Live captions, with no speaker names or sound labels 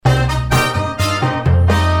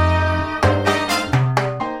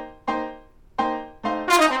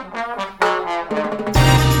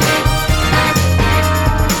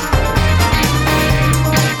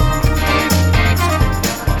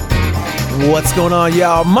What's going on,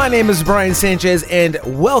 y'all? My name is Brian Sanchez, and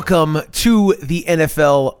welcome to the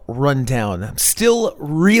NFL Rundown. I'm still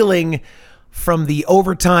reeling from the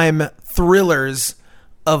overtime thrillers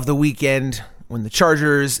of the weekend when the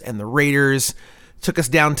Chargers and the Raiders took us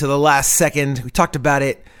down to the last second. We talked about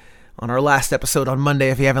it on our last episode on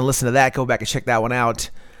Monday. If you haven't listened to that, go back and check that one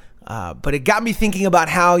out. But it got me thinking about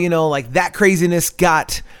how, that craziness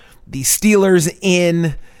got the Steelers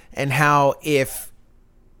in, and how if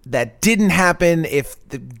that didn't happen, if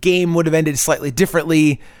the game would have ended slightly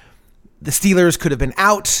differently, the Steelers could have been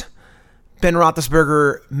out. Ben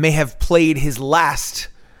Roethlisberger may have played his last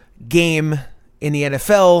game in the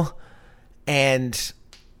NFL,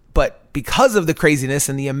 but because of the craziness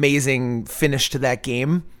and the amazing finish to that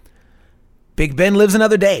game, Big Ben lives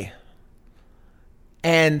another day.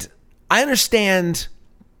 And I understand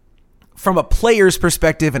from a player's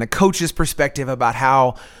perspective and a coach's perspective about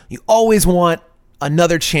how you always want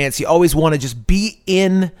another chance. You always want to just be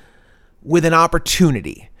in with an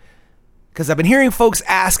opportunity. Because I've been hearing folks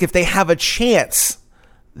ask if they have a chance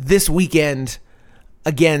this weekend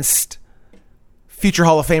against future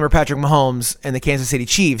Hall of Famer Patrick Mahomes and the Kansas City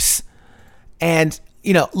Chiefs. And,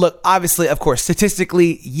 look, obviously, of course,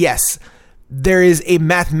 statistically, yes, there is a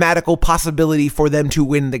mathematical possibility for them to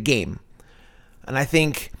win the game. And I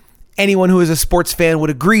think anyone who is a sports fan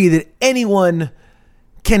would agree that anyone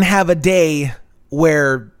can have a day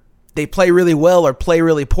where they play really well or play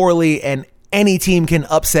really poorly, and any team can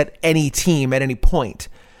upset any team at any point.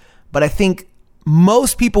 But I think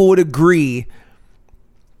most people would agree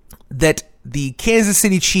that the Kansas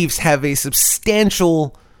City Chiefs have a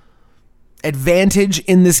substantial advantage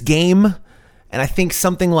in this game. And I think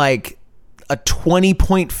something like a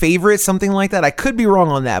 20-point favorite, something like that. I could be wrong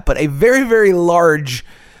on that, but a very, very large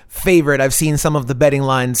favorite. I've seen some of the betting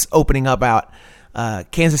lines opening up out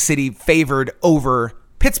Kansas City favored over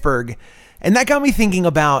Pittsburgh. And that got me thinking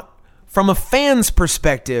about, from a fan's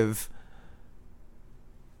perspective,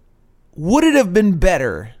 would it have been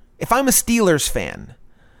better if I'm a Steelers fan?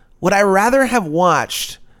 Would I rather have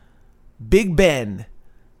watched Big Ben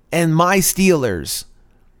and my Steelers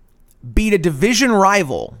beat a division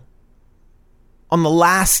rival on the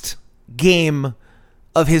last game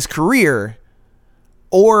of his career,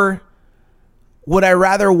 or would I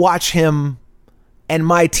rather watch him and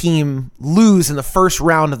my team lose in the first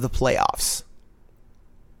round of the playoffs?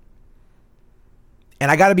 And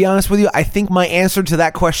I got to be honest with you, I think my answer to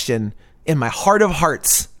that question, in my heart of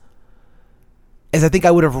hearts, is I think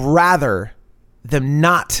I would have rather them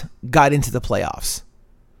not got into the playoffs.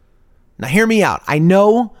 Now hear me out. I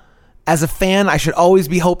know as a fan, I should always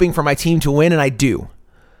be hoping for my team to win, and I do.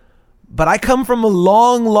 But I come from a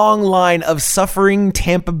long, long line of suffering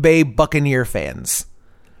Tampa Bay Buccaneer fans.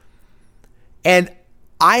 And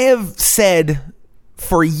I have said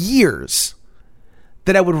for years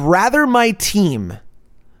that I would rather my team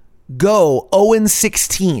go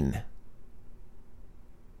 0-16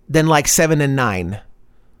 than like 7-9,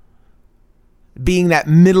 being that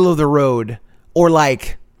middle of the road, or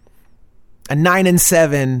like a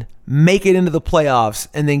 9-7, make it into the playoffs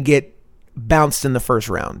and then get bounced in the first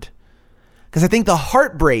round. Because I think the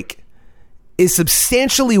heartbreak is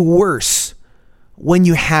substantially worse when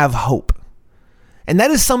you have hope. And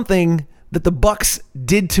that is something that the Bucs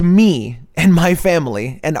did to me and my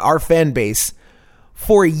family and our fan base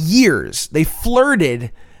for years. They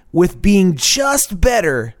flirted with being just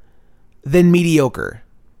better than mediocre,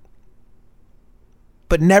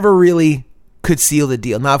 but never really could seal the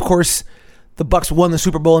deal. Now, of course, the Bucs won the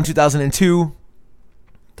Super Bowl in 2002.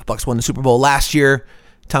 The Bucs won the Super Bowl last year,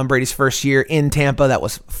 Tom Brady's first year in Tampa. That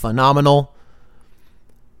was phenomenal.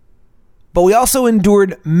 But we also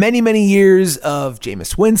endured many, many years of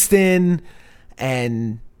Jameis Winston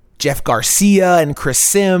and Jeff Garcia and Chris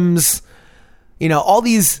Sims. All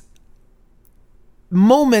these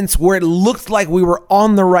moments where it looked like we were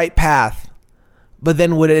on the right path, but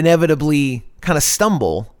then would inevitably kind of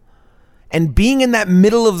stumble. And being in that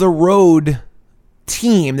middle of the road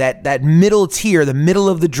team, that middle tier, the middle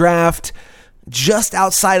of the draft, just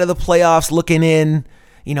outside of the playoffs looking in,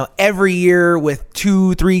 every year with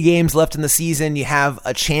 2-3 games left in the season, you have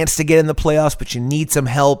a chance to get in the playoffs, but you need some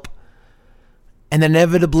help. And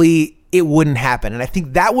inevitably, it wouldn't happen. And I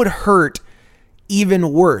think that would hurt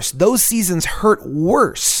even worse. Those seasons hurt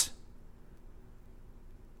worse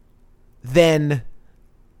than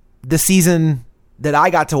the season that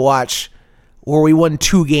I got to watch where we won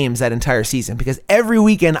 2 games that entire season, because every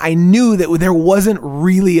weekend I knew that there wasn't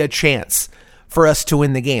really a chance for us to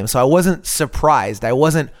win the game. So I wasn't surprised. I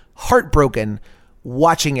wasn't heartbroken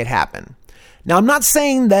watching it happen. Now, I'm not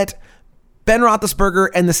saying that Ben Roethlisberger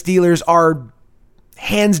and the Steelers are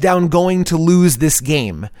hands down going to lose this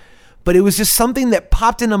game. But it was just something that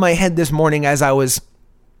popped into my head this morning as I was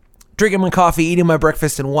drinking my coffee, eating my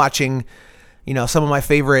breakfast, and watching, some of my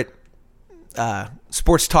favorite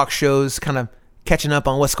sports talk shows, kind of catching up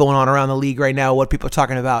on what's going on around the league right now, what people are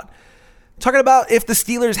talking about. Talking about if the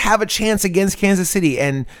Steelers have a chance against Kansas City.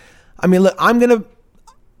 And, look, I'm going to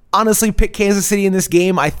honestly pick Kansas City in this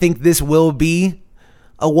game. I think this will be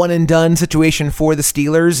a one-and-done situation for the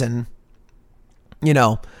Steelers. And,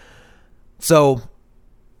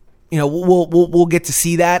 we'll get to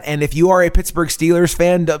see that. And if you are a Pittsburgh Steelers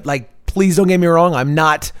fan, please don't get me wrong. I'm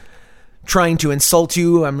not trying to insult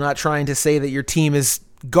you. I'm not trying to say that your team is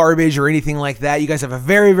garbage or anything like that. You guys have a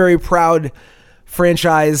very, very proud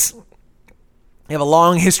franchise. You have a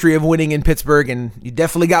long history of winning in Pittsburgh, and you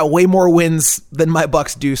definitely got way more wins than my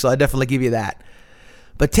Bucks do, so I definitely give you that.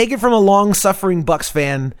 But take it from a long-suffering Bucks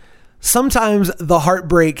fan, sometimes the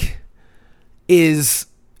heartbreak is,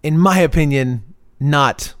 in my opinion,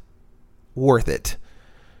 not worth it.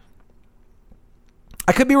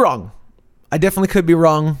 I could be wrong. I definitely could be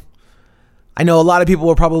wrong. I know a lot of people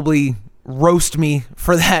will probably roast me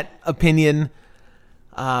for that opinion.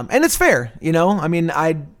 And it's fair,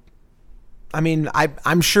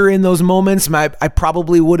 I'm sure in those moments, I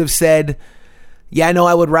probably would have said,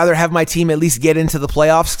 I would rather have my team at least get into the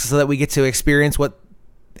playoffs so that we get to experience what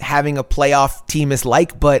having a playoff team is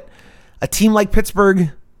like. But a team like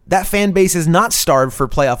Pittsburgh, that fan base is not starved for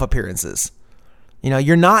playoff appearances.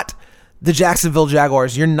 You're not the Jacksonville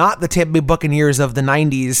Jaguars. You're not the Tampa Bay Buccaneers of the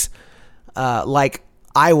 90s like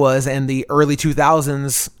I was in the early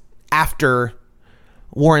 2000s after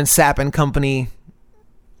Warren Sapp and company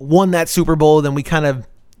won that Super Bowl. Then we kind of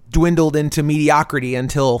dwindled into mediocrity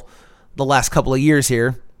until the last couple of years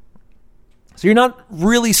here. So you're not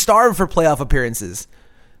really starved for playoff appearances.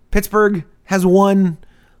 Pittsburgh has won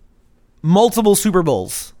multiple Super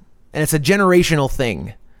Bowls, and it's a generational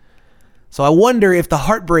thing. So I wonder if the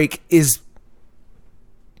heartbreak is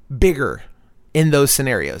bigger in those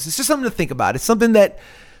scenarios. It's just something to think about. It's something that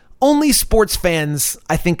only sports fans,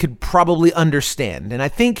 I think, could probably understand. And I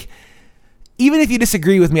think even if you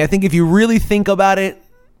disagree with me, I think if you really think about it,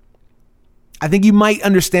 I think you might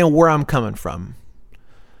understand where I'm coming from.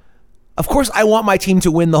 Of course, I want my team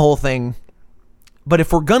to win the whole thing. But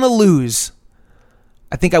if we're going to lose,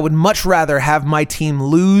 I think I would much rather have my team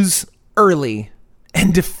lose early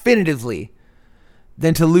and definitively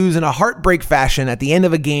than to lose in a heartbreak fashion at the end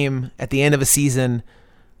of a game, at the end of a season,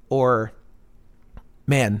 or,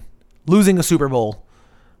 losing a Super Bowl,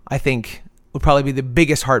 I think, would probably be the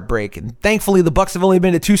biggest heartbreak. And thankfully, the Bucs have only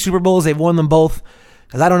been to 2 Super Bowls. They've won them both,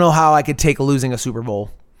 because I don't know how I could take losing a Super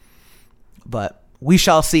Bowl. But we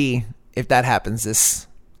shall see if that happens this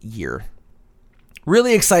year.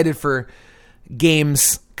 Really excited for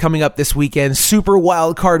games coming up this weekend. Super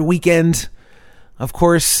wild card weekend. Of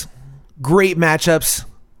course, great matchups.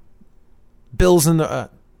 Bills and the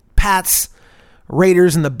Pats,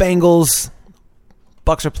 Raiders and the Bengals.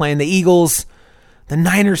 Bucs are playing the Eagles. The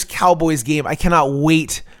Niners-Cowboys game. I cannot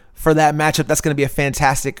wait for that matchup. That's going to be a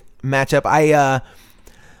fantastic matchup. I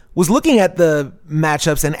was looking at the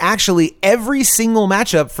matchups, and actually every single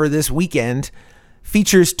matchup for this weekend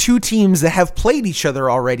features 2 teams that have played each other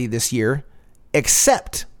already this year,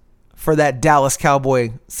 except for that Dallas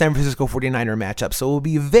Cowboy San Francisco 49er matchup. So it will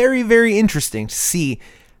be very, very interesting to see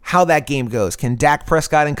how that game goes. Can Dak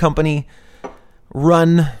Prescott and company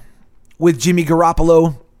run with Jimmy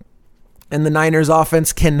Garoppolo and the Niners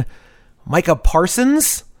offense? Can Micah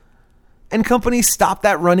Parsons and company stop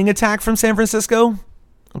that running attack from San Francisco?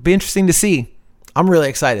 It'll be interesting to see. I'm really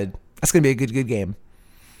excited. That's going to be a good game.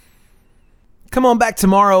 Come on back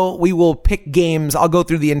tomorrow. We will pick games. I'll go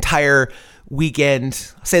through the entire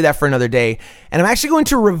weekend. I'll say that for another day. And I'm actually going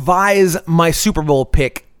to revise my Super Bowl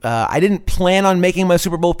pick. I didn't plan on making my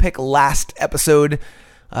Super Bowl pick last episode.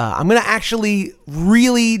 I'm going to actually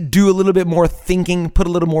really do a little bit more thinking, put a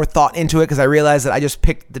little more thought into it, because I realized that I just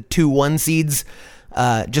picked the 2 1 seeds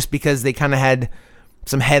just because they kind of had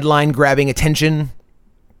some headline grabbing attention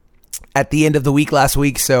at the end of the week last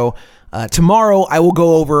week. So tomorrow I will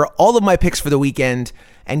go over all of my picks for the weekend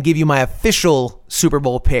and give you my official Super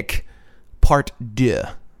Bowl pick, part 2.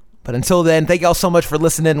 But until then, thank you all so much for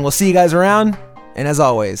listening. We'll see you guys around. And as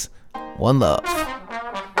always, one love.